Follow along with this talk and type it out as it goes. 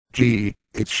Gee,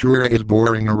 it sure is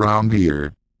boring around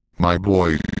here. My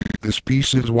boy, this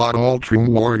peace is what all true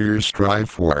warriors strive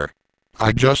for.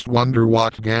 I just wonder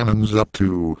what Ganon's up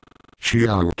to. Sh.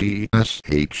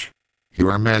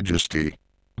 Your Majesty.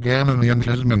 Ganon and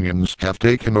his minions have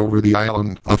taken over the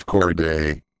island of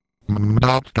Corday.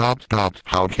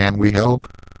 How can we help?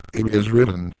 It is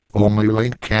written, only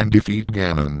Link can defeat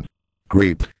Ganon.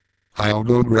 Great. I'll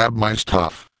go grab my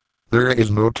stuff. There is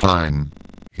no time.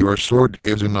 Your sword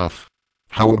is enough.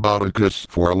 How about a kiss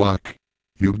for luck?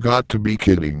 You've got to be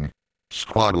kidding.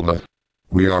 Squaddle.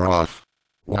 We are off.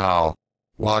 Wow.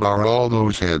 What are all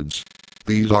those heads?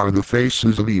 These are the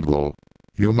faces of evil.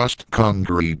 You must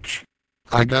conquer each.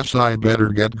 I guess I better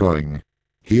get going.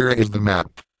 Here is the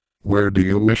map. Where do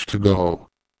you wish to go?